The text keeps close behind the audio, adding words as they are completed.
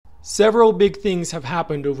Several big things have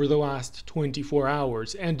happened over the last 24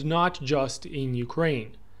 hours, and not just in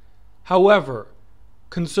Ukraine. However,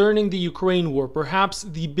 concerning the Ukraine war, perhaps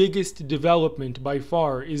the biggest development by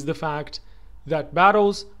far is the fact that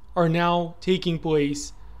battles are now taking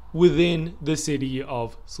place within the city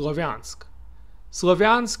of Slovyansk.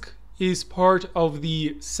 Slovyansk is part of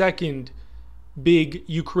the second big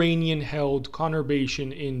Ukrainian-held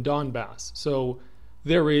conurbation in Donbass. So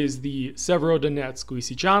there is the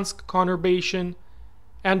Severodonetsk-Lysychansk conurbation,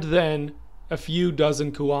 and then a few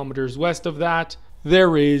dozen kilometers west of that,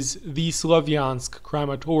 there is the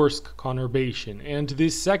Slovyansk-Kramatorsk conurbation. And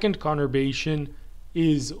this second conurbation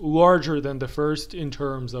is larger than the first in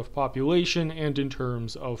terms of population and in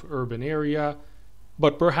terms of urban area,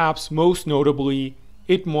 but perhaps most notably,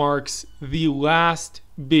 it marks the last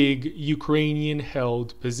big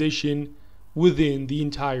Ukrainian-held position within the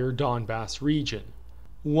entire Donbass region.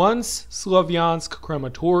 Once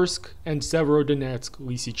Slovyansk-Kramatorsk and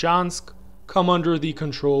Severodonetsk-Lysychansk come under the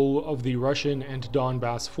control of the Russian and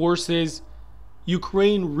Donbass forces,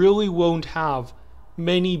 Ukraine really won't have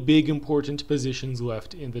many big important positions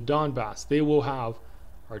left in the Donbass. They will have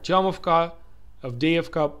Artyomovka,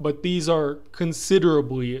 Avdiivka, but these are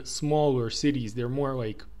considerably smaller cities. They're more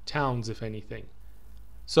like towns, if anything.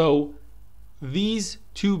 So these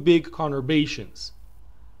two big conurbations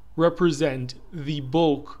represent the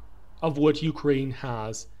bulk of what Ukraine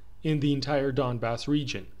has in the entire Donbass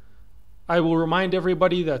region. I will remind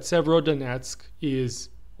everybody that Severodonetsk is,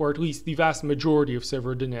 or at least the vast majority of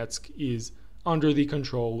Severodonetsk, is under the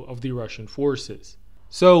control of the Russian forces.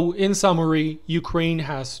 So, in summary, Ukraine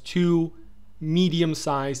has two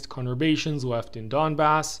medium-sized conurbations left in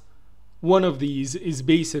Donbass. One of these is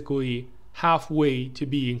basically halfway to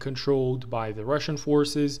being controlled by the Russian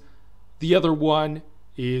forces. The other one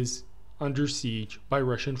is under siege by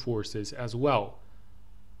Russian forces as well.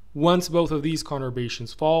 Once both of these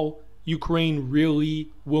conurbations fall, Ukraine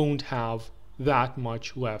really won't have that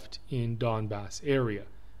much left in Donbass area.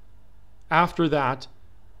 After that,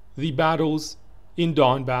 the battles in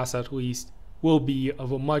Donbass, at least, will be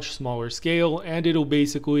of a much smaller scale, and it'll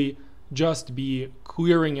basically just be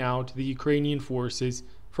clearing out the Ukrainian forces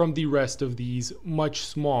from the rest of these much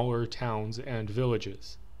smaller towns and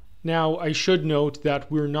villages. Now, I should note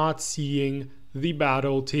that we're not seeing the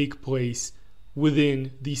battle take place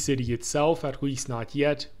within the city itself, at least not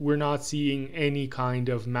yet. We're not seeing any kind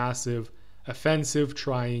of massive offensive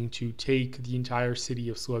trying to take the entire city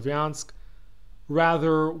of Slovyansk.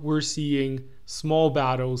 Rather, we're seeing small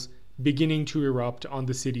battles beginning to erupt on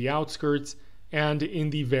the city outskirts and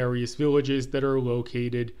in the various villages that are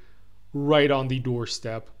located right on the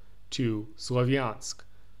doorstep to Slovyansk.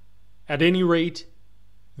 At any rate,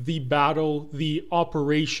 the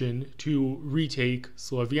operation to retake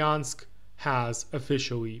Slovyansk has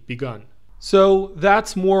officially begun. So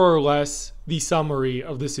that's more or less the summary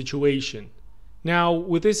of the situation. Now,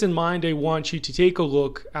 with this in mind, I want you to take a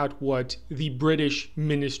look at what the British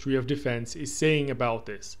Ministry of Defense is saying about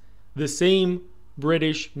this. The same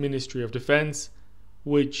British Ministry of Defense,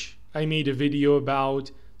 which I made a video about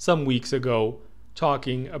some weeks ago,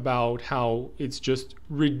 talking about how it's just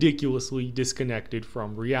ridiculously disconnected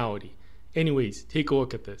from reality. Anyways, take a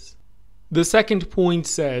look at this. The second point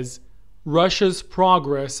says, Russia's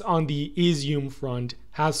progress on the Izium front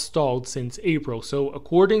has stalled since April. So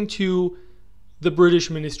according to the British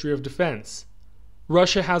Ministry of Defense,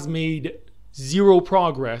 Russia has made zero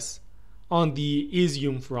progress on the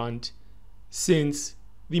Izium front since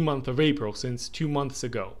the month of April, since 2 months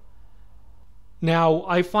ago. Now,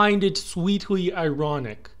 I find it sweetly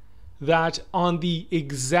ironic that on the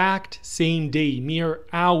exact same day, mere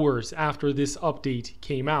hours after this update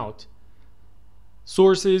came out,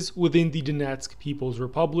 sources within the Donetsk People's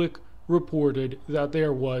Republic reported that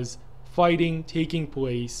there was fighting taking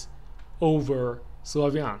place over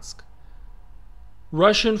Slovyansk.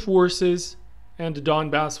 Russian forces and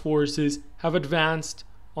Donbass forces have advanced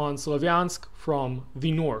on Slovyansk from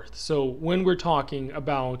the north. So when we're talking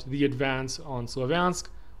about the advance on Slovyansk,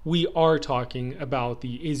 we are talking about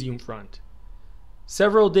the Izium front.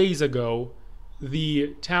 Several days ago,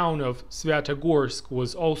 the town of Svyatogorsk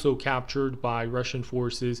was also captured by Russian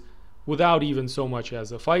forces without even so much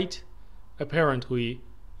as a fight. Apparently,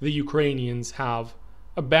 the Ukrainians have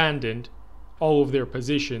abandoned all of their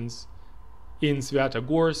positions in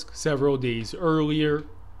Svyatogorsk several days earlier.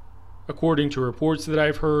 According to reports that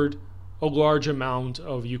I've heard, a large amount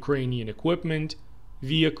of Ukrainian equipment,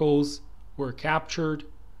 vehicles were captured.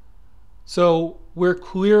 So we're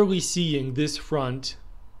clearly seeing this front,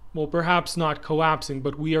 well, perhaps not collapsing,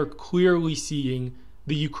 but we are clearly seeing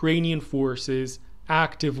the Ukrainian forces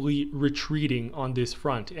actively retreating on this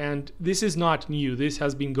front. And this is not new. This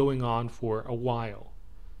has been going on for a while.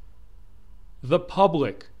 The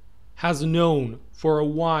public has known for a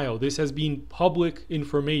while, this has been public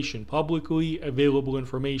information, publicly available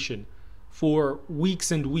information for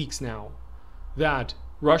weeks and weeks now, that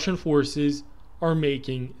Russian forces are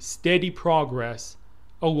making steady progress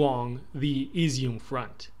along the Izium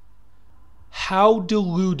front. How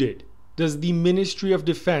deluded does the Ministry of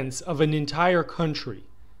Defense of an entire country,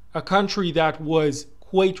 a country that was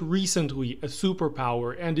quite recently a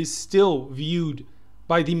superpower and is still viewed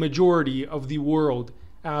by the majority of the world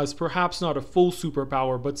as perhaps not a full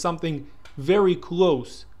superpower, but something very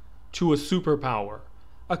close to a superpower,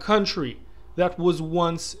 a country that was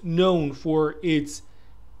once known for its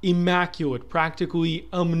immaculate, practically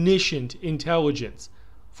omniscient intelligence,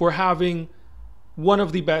 for having one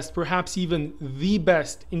of the best, perhaps even the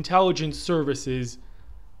best intelligence services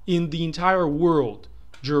in the entire world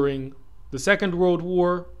during the Second World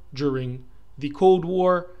War, during the Cold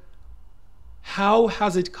War. How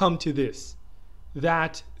has it come to this,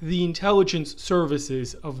 that the intelligence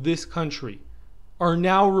services of this country are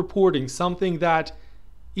now reporting something that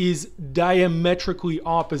is diametrically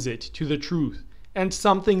opposite to the truth, and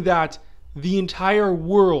something that the entire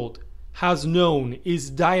world has known is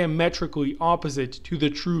diametrically opposite to the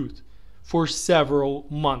truth for several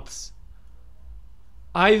months?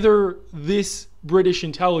 Either this British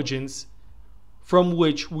intelligence, from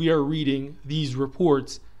which we are reading these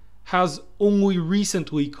reports, has only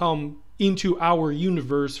recently come into our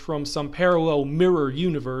universe from some parallel mirror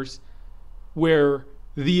universe where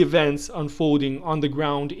the events unfolding on the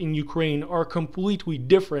ground in Ukraine are completely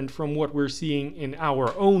different from what we're seeing in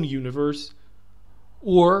our own universe,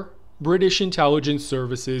 or British intelligence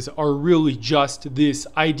services are really just this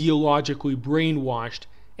ideologically brainwashed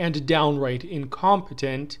and downright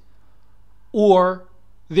incompetent, or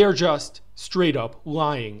they're just straight up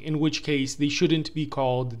lying, in which case they shouldn't be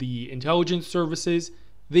called the intelligence services,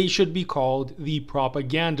 they should be called the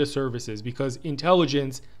propaganda services, because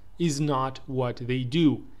intelligence is not what they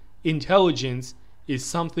do. Intelligence is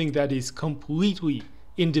something that is completely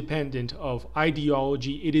independent of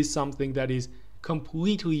ideology. It is something that is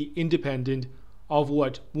completely independent of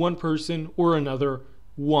what one person or another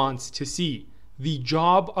wants to see. The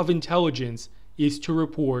job of intelligence is to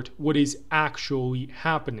report what is actually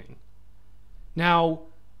happening. Now,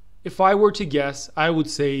 if I were to guess, I would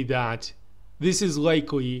say that this is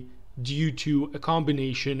likely due to a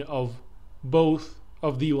combination of both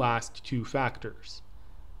of the last two factors.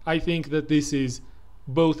 I think that this is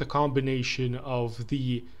both a combination of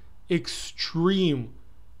the extreme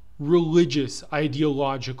religious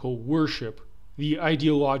ideological worship, the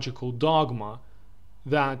ideological dogma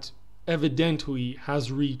that evidently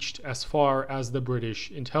has reached as far as the British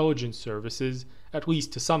intelligence services, at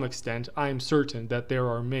least to some extent. I am certain that there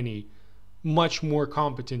are many much more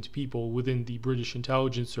competent people within the British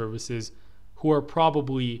intelligence services who are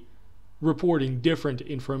probably reporting different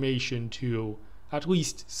information to at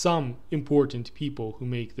least some important people who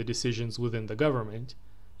make the decisions within the government,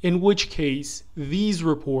 in which case these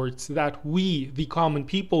reports that we, the common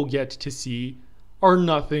people, get to see are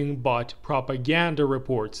nothing but propaganda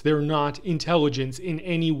reports. They're not intelligence in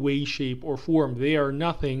any way, shape, or form. They are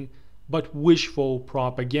nothing but wishful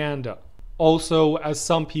propaganda. Also, as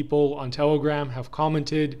some people on Telegram have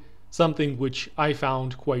commented, something which I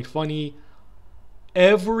found quite funny,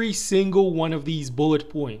 every single one of these bullet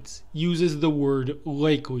points uses the word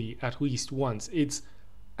likely at least once. It's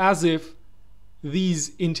as if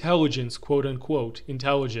these intelligence, quote unquote,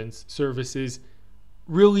 intelligence services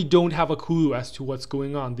really don't have a clue as to what's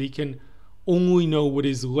going on. They can only know what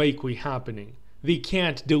is likely happening. They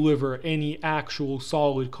can't deliver any actual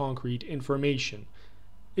solid concrete information.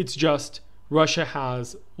 It's just Russia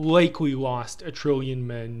has likely lost 1 trillion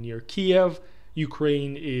men near Kiev,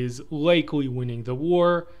 Ukraine is likely winning the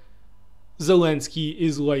war, Zelensky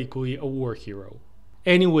is likely a war hero.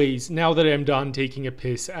 Anyways, now that I'm done taking a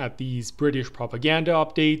piss at these British propaganda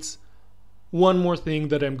updates, one more thing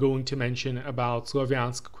that I'm going to mention about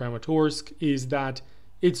Slovyansk Kramatorsk is that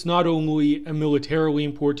it's not only a militarily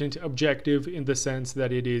important objective in the sense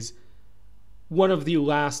that it is one of the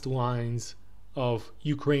last lines of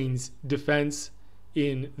Ukraine's defense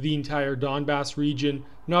in the entire Donbass region,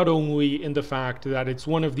 not only in the fact that it's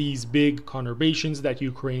one of these big conurbations that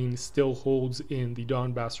Ukraine still holds in the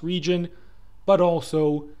Donbass region, but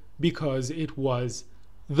also because it was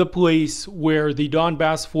the place where the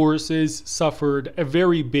Donbass forces suffered a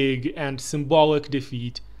very big and symbolic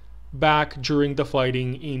defeat back during the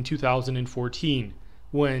fighting in 2014,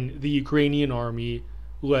 when the Ukrainian army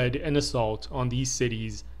led an assault on these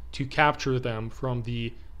cities to capture them from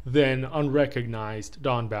the then unrecognized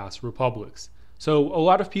Donbass republics. So a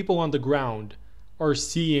lot of people on the ground are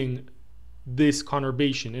seeing this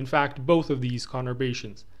conurbation. In fact, both of these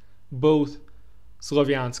conurbations, both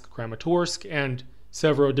Slovyansk, Kramatorsk, and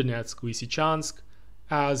Severodonetsk, Lysychansk,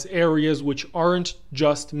 as areas which aren't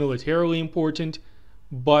just militarily important,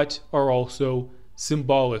 but are also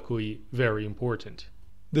symbolically very important.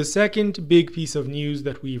 The second big piece of news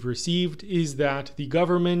that we've received is that the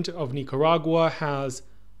government of Nicaragua has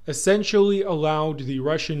essentially allowed the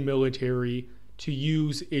Russian military to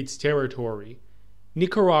use its territory.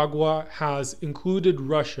 Nicaragua has included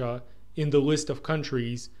Russia in the list of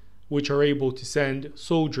countries which are able to send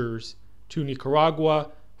soldiers to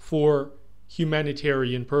Nicaragua for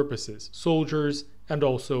humanitarian purposes, soldiers and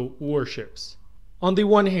also warships. On the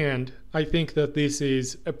one hand, I think that this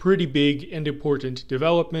is a pretty big and important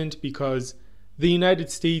development because the United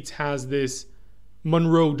States has this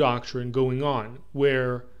Monroe Doctrine going on,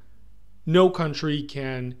 where no country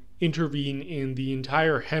can intervene in the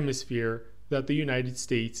entire hemisphere that the United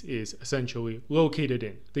States is essentially located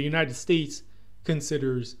in. The United States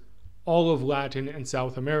considers all of Latin and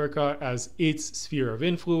South America as its sphere of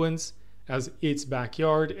influence, as its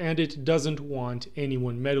backyard, and it doesn't want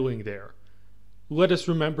anyone meddling there. Let us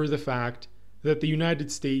remember the fact that the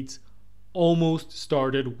United States almost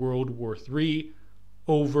started World War III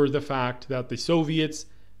over the fact that the Soviets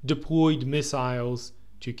deployed missiles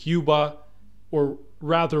to Cuba, or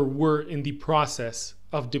rather were in the process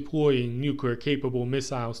of deploying nuclear-capable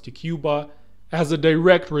missiles to Cuba as a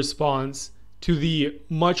direct response to the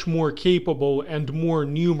much more capable and more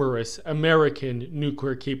numerous American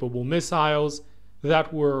nuclear-capable missiles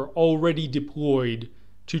that were already deployed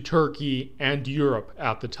to Turkey and Europe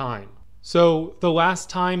at the time. So the last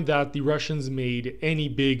time that the Russians made any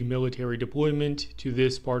big military deployment to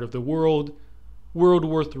this part of the world, World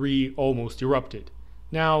War III almost erupted.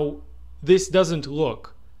 Now, this doesn't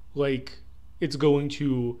look like it's going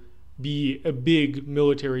to be a big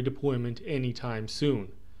military deployment anytime soon.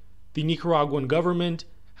 The Nicaraguan government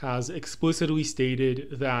has explicitly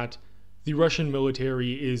stated that the Russian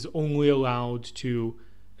military is only allowed to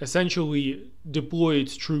essentially deploy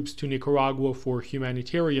its troops to Nicaragua for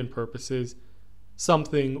humanitarian purposes,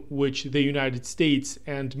 something which the United States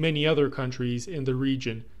and many other countries in the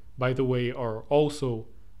region, by the way, are also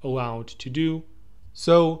allowed to do.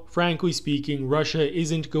 So, frankly speaking, Russia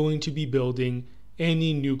isn't going to be building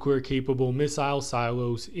any nuclear-capable missile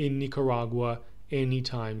silos in Nicaragua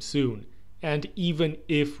anytime soon. And even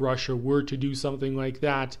if Russia were to do something like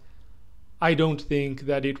that, I don't think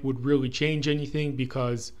that it would really change anything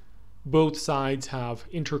because both sides have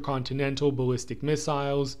intercontinental ballistic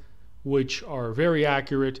missiles, which are very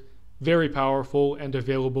accurate, very powerful, and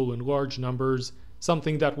available in large numbers,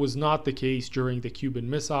 something that was not the case during the Cuban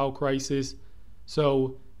Missile Crisis.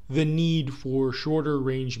 So the need for shorter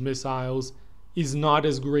range missiles is not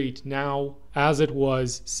as great now as it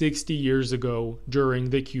was 60 years ago during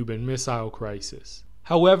the Cuban Missile Crisis.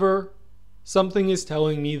 However, something is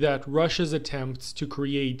telling me that Russia's attempts to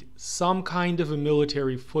create some kind of a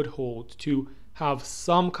military foothold, to have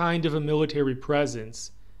some kind of a military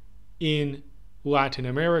presence in Latin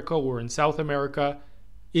America or in South America,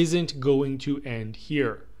 isn't going to end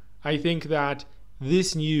here. I think that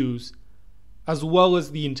this news, as well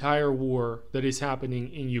as the entire war that is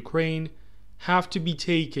happening in Ukraine, have to be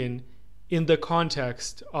taken in the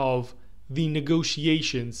context of the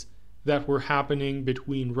negotiations that were happening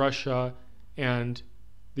between Russia and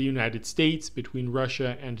the United States, between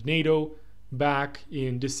Russia and NATO, back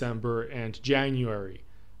in December and January,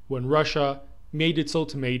 when Russia made its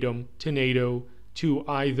ultimatum to NATO to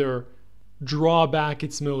either draw back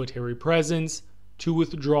its military presence, to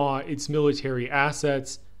withdraw its military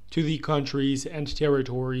assets to the countries and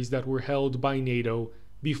territories that were held by NATO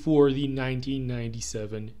before the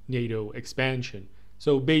 1997 NATO expansion.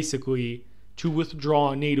 So basically, to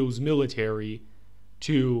withdraw NATO's military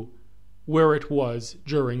to where it was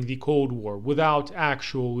during the Cold War without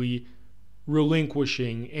actually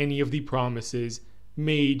relinquishing any of the promises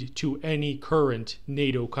made to any current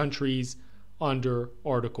NATO countries under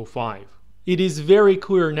Article 5. It is very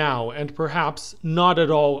clear now, and perhaps not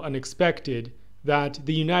at all unexpected, that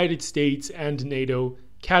the United States and NATO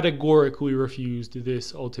categorically refused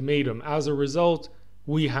this ultimatum. As a result,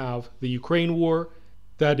 we have the Ukraine war.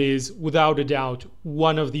 That is, without a doubt,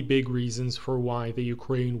 one of the big reasons for why the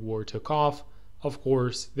Ukraine war took off. Of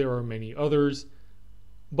course, there are many others.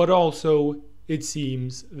 But also, it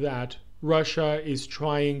seems that Russia is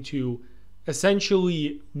trying to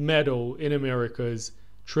essentially meddle in America's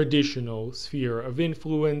traditional sphere of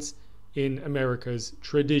influence, in America's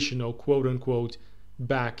traditional quote-unquote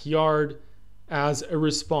backyard as a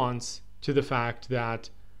response to the fact that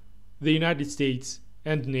the United States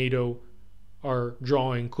and NATO are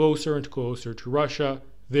drawing closer and closer to Russia,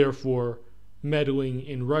 therefore meddling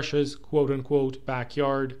in Russia's quote-unquote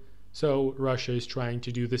backyard, so Russia is trying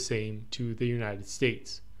to do the same to the United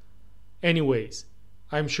States. Anyways,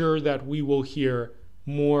 I'm sure that we will hear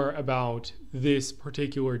more about this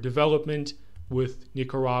particular development with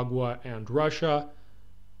Nicaragua and Russia.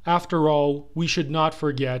 After all, we should not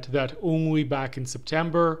forget that only back in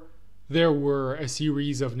September, there were a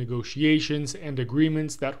series of negotiations and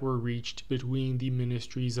agreements that were reached between the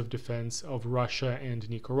ministries of defense of Russia and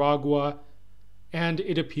Nicaragua, and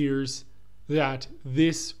it appears that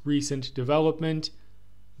this recent development,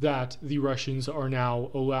 that the Russians are now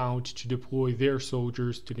allowed to deploy their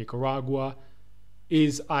soldiers to Nicaragua,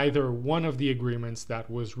 is either one of the agreements that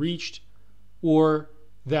was reached, or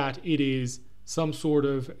that it is some sort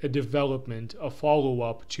of a development, a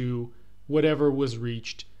follow-up to whatever was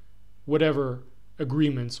reached, whatever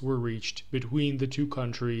agreements were reached between the two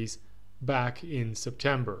countries back in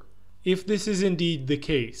September. If this is indeed the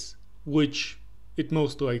case, which it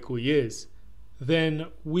most likely is, then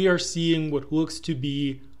we are seeing what looks to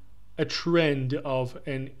be a trend of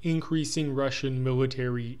an increasing Russian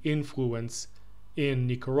military influence in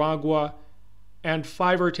Nicaragua, and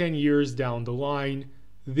 5 or 10 years down the line,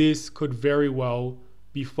 this could very well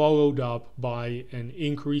be followed up by an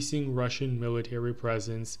increasing Russian military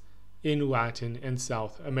presence in Latin and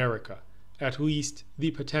South America. At least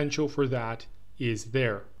the potential for that is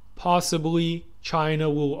there. Possibly, China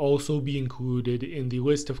will also be included in the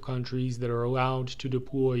list of countries that are allowed to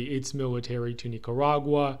deploy its military to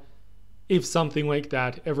Nicaragua. If something like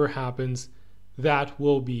that ever happens, that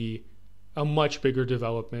will be a much bigger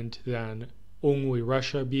development than only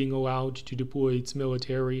Russia being allowed to deploy its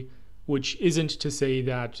military, which isn't to say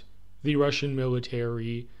that the Russian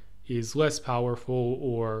military is less powerful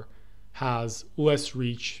or has less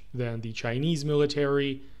reach than the Chinese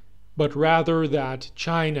military, but rather that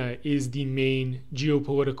China is the main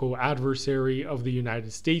geopolitical adversary of the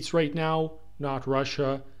United States right now, not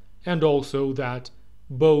Russia, and also that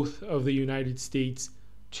both of the United States'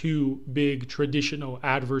 two big traditional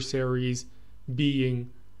adversaries being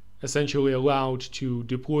essentially allowed to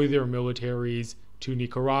deploy their militaries to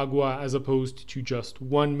Nicaragua as opposed to just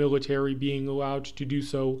one military being allowed to do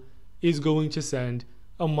so is going to send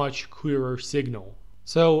a much clearer signal.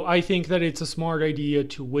 So I think that it's a smart idea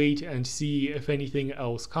to wait and see if anything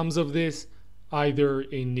else comes of this, either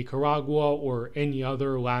in Nicaragua or any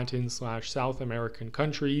other Latin/South American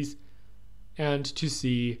countries, and to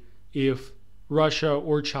see if Russia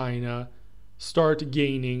or China start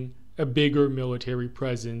gaining a bigger military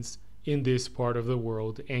presence in this part of the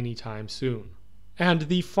world anytime soon. And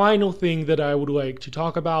the final thing that I would like to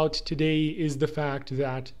talk about today is the fact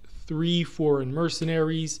that 3 foreign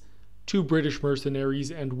mercenaries, 2 British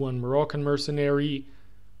mercenaries and 1 Moroccan mercenary,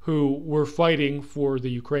 who were fighting for the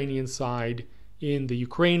Ukrainian side in the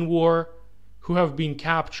Ukraine war, who have been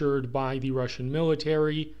captured by the Russian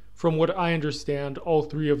military. From what I understand, all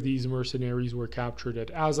 3 of these mercenaries were captured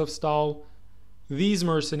at Azovstal. These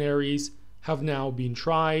mercenaries have now been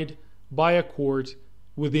tried by a court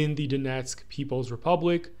within the Donetsk People's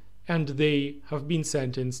Republic, and they have been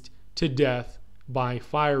sentenced to death by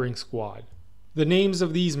firing squad. The names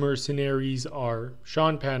of these mercenaries are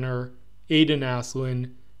Sean Penner, Aidan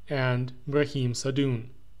Aslin, and Brahim Sadoun.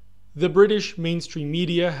 The British mainstream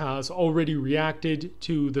media has already reacted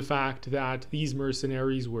to the fact that these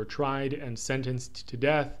mercenaries were tried and sentenced to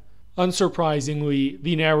death. Unsurprisingly,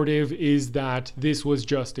 the narrative is that this was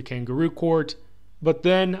just a kangaroo court, but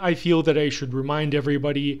then I feel that I should remind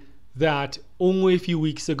everybody that only a few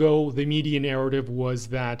weeks ago the media narrative was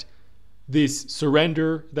that this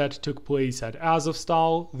surrender that took place at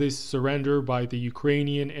Azovstal, this surrender by the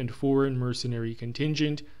Ukrainian and foreign mercenary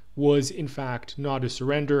contingent, was in fact not a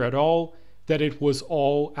surrender at all, that it was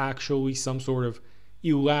all actually some sort of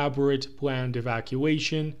elaborate planned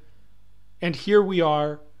evacuation. And here we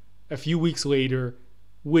are, a few weeks later,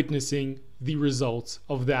 witnessing the results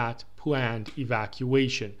of that planned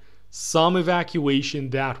evacuation. Some evacuation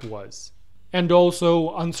that was. And also,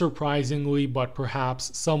 unsurprisingly, but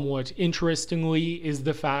perhaps somewhat interestingly, is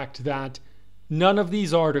the fact that none of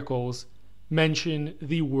these articles mention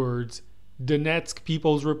the words Donetsk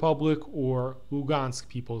People's Republic or Lugansk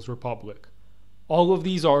People's Republic. All of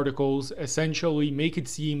these articles essentially make it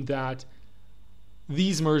seem that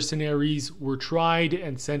these mercenaries were tried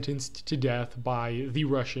and sentenced to death by the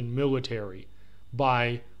Russian military,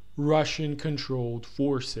 by Russian-controlled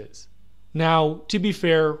forces. Now, to be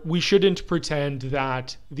fair, we shouldn't pretend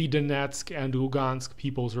that the Donetsk and Lugansk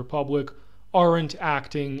People's Republic aren't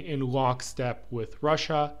acting in lockstep with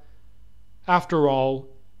Russia. After all,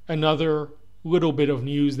 another little bit of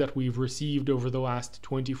news that we've received over the last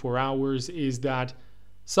 24 hours is that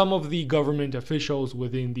some of the government officials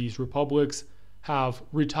within these republics have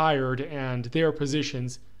retired and their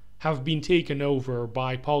positions have been taken over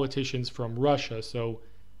by politicians from Russia. So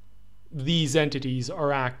these entities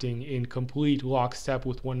are acting in complete lockstep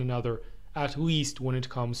with one another, at least when it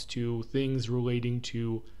comes to things relating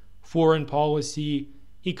to foreign policy,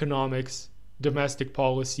 economics, domestic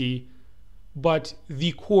policy. But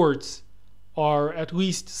the courts are at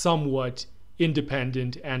least somewhat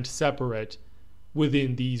independent and separate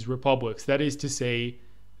within these republics. That is to say,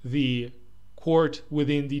 the court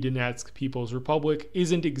within the Donetsk People's Republic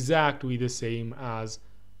isn't exactly the same as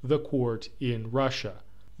the court in Russia.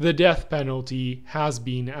 The death penalty has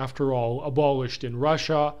been, after all, abolished in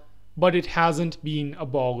Russia, but it hasn't been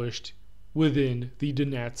abolished within the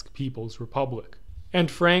Donetsk People's Republic. And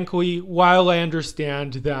frankly, while I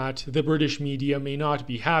understand that the British media may not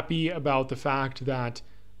be happy about the fact that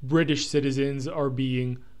British citizens are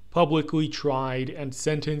being publicly tried and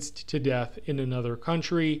sentenced to death in another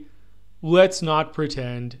country, let's not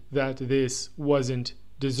pretend that this wasn't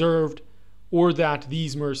deserved or that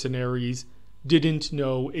these mercenaries didn't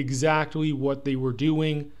know exactly what they were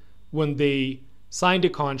doing when they signed a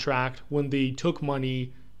contract, when they took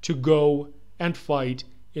money to go and fight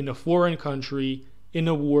in a foreign country in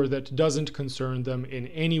a war that doesn't concern them in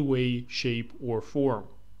any way, shape, or form.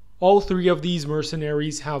 All three of these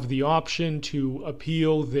mercenaries have the option to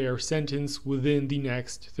appeal their sentence within the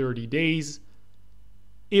next 30 days.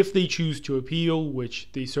 If they choose to appeal, which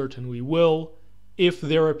they certainly will, if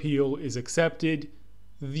their appeal is accepted,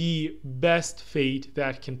 the best fate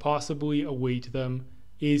that can possibly await them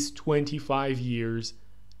is 25 years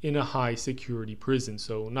in a high security prison.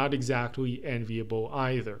 So not exactly enviable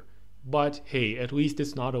either. But hey, at least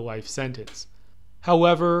it's not a life sentence.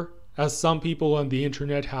 However, as some people on the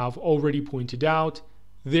internet have already pointed out,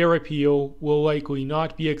 their appeal will likely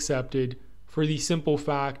not be accepted for the simple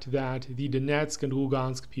fact that the Donetsk and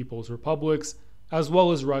Lugansk People's Republics, as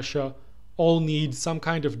well as Russia, all need some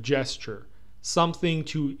kind of gesture, something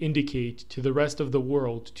to indicate to the rest of the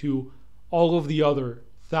world, to all of the other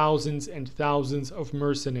thousands and thousands of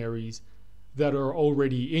mercenaries that are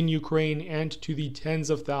already in Ukraine, and to the tens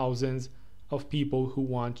of thousands of people who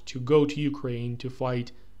want to go to Ukraine to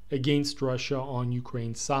fight against Russia on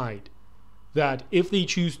Ukraine's side, that if they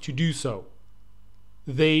choose to do so,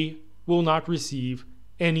 they will not receive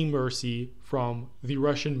any mercy from the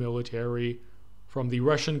Russian military, from the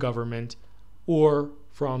Russian government, or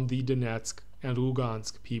from the Donetsk and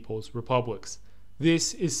Lugansk People's Republics.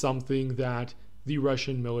 This is something that the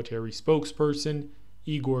Russian military spokesperson,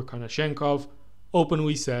 Igor Konashenkov,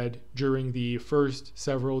 openly said during the first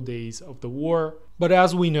several days of the war. But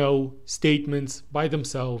as we know, statements by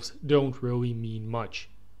themselves don't really mean much.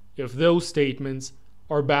 If those statements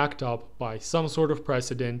are backed up by some sort of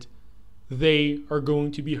precedent, they are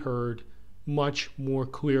going to be heard much more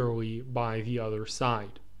clearly by the other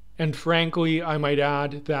side. And frankly, I might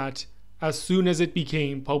add that as soon as it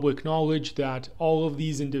became public knowledge that all of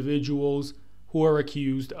these individuals who are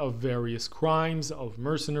accused of various crimes, of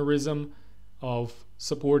mercenarism, of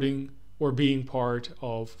supporting or being part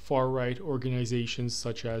of far-right organizations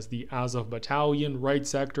such as the Azov Battalion, Right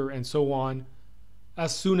Sector, and so on,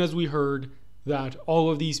 as soon as we heard that all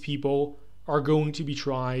of these people are going to be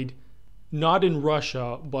tried not in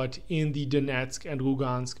Russia, but in the Donetsk and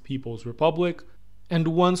Lugansk People's Republic, and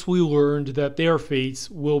once we learned that their fates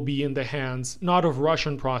will be in the hands not of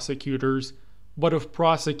Russian prosecutors, but of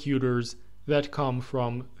prosecutors that come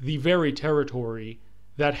from the very territory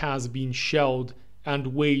that has been shelled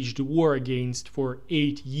and waged war against for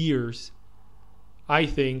 8 years, I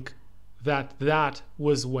think that that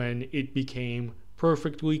was when it became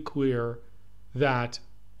perfectly clear that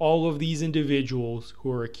all of these individuals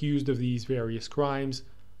who are accused of these various crimes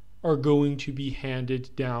are going to be handed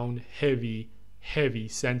down heavy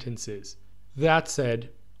sentences. That said,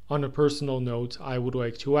 on a personal note, I would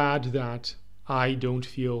like to add that I don't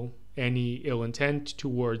feel any ill intent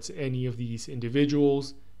towards any of these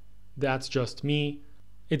individuals. That's just me.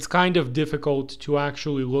 It's kind of difficult to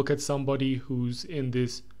actually look at somebody who's in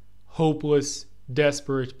this hopeless,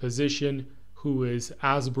 desperate position, who is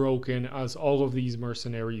as broken as all of these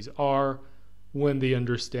mercenaries are, when they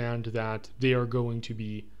understand that they are going to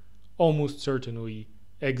be almost certainly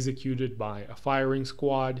executed by a firing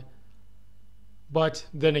squad. But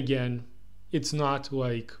then again, it's not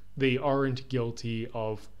like they aren't guilty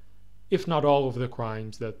of, if not all of the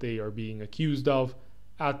crimes that they are being accused of,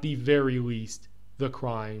 at the very least, the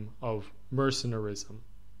crime of mercenarism.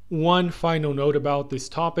 One final note about this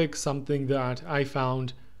topic, something that I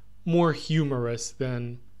found more humorous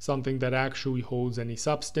than something that actually holds any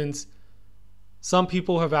substance. Some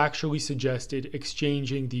people have actually suggested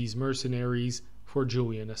exchanging these mercenaries for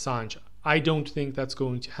Julian Assange. I don't think that's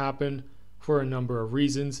going to happen for a number of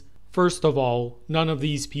reasons. First of all, none of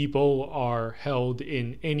these people are held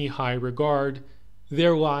in any high regard.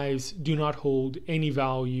 Their lives do not hold any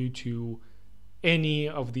value to any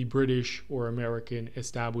of the British or American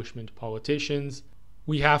establishment politicians.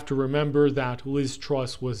 We have to remember that Liz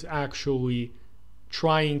Truss was actually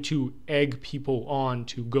trying to egg people on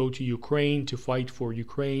to go to Ukraine to fight for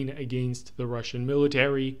Ukraine against the Russian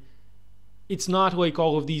military. It's not like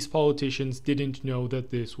all of these politicians didn't know that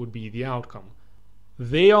this would be the outcome.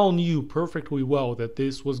 They all knew perfectly well that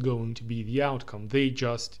this was going to be the outcome. They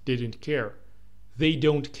just didn't care. They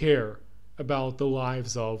don't care about the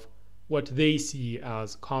lives of what they see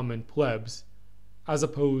as common plebs, as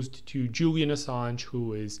opposed to Julian Assange,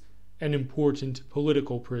 who is an important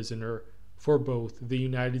political prisoner for both the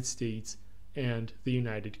United States and the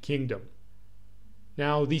United Kingdom.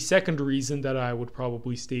 Now, the second reason that I would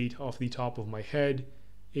probably state off the top of my head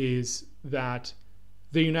is that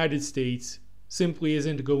the United States simply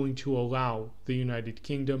isn't going to allow the United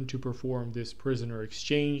Kingdom to perform this prisoner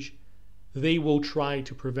exchange. They will try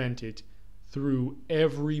to prevent it through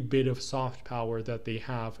every bit of soft power that they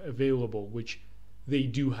have available, which they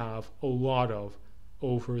do have a lot of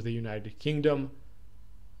over the United Kingdom.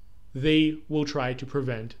 They will try to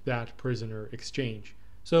prevent that prisoner exchange.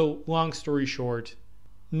 So, long story short,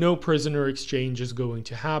 no prisoner exchange is going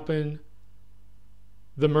to happen.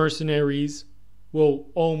 The mercenaries will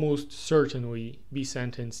almost certainly be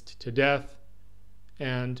sentenced to death,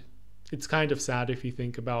 and it's kind of sad if you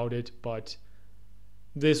think about it, but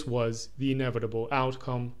this was the inevitable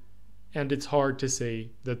outcome, and it's hard to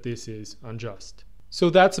say that this is unjust. So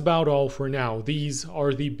that's about all for now. These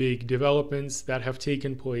are the big developments that have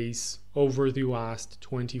taken place over the last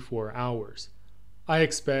 24 hours. I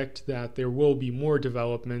expect that there will be more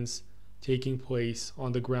developments taking place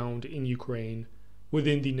on the ground in Ukraine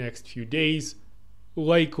within the next few days,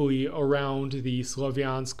 likely around the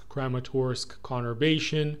Slovyansk-Kramatorsk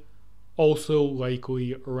conurbation, also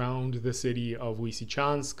likely around the city of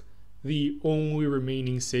Lysychansk, the only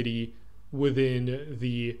remaining city within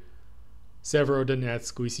the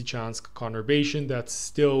Severodonetsk-Lysychansk conurbation that's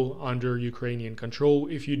still under Ukrainian control,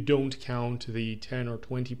 if you don't count the 10 or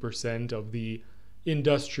 20% of the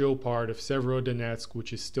industrial part of Severodonetsk,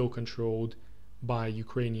 which is still controlled by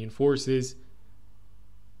Ukrainian forces.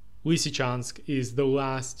 Lysychansk is the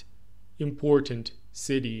last important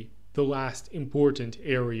city, the last important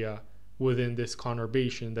area within this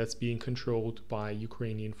conurbation that's being controlled by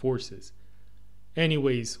Ukrainian forces.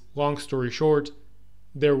 Anyways, long story short,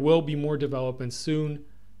 there will be more developments soon,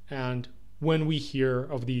 and when we hear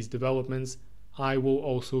of these developments, I will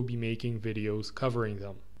also be making videos covering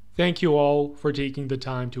them. Thank you all for taking the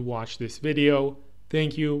time to watch this video.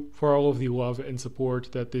 Thank you for all of the love and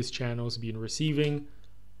support that this channel has been receiving.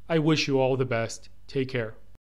 I wish you all the best. Take care.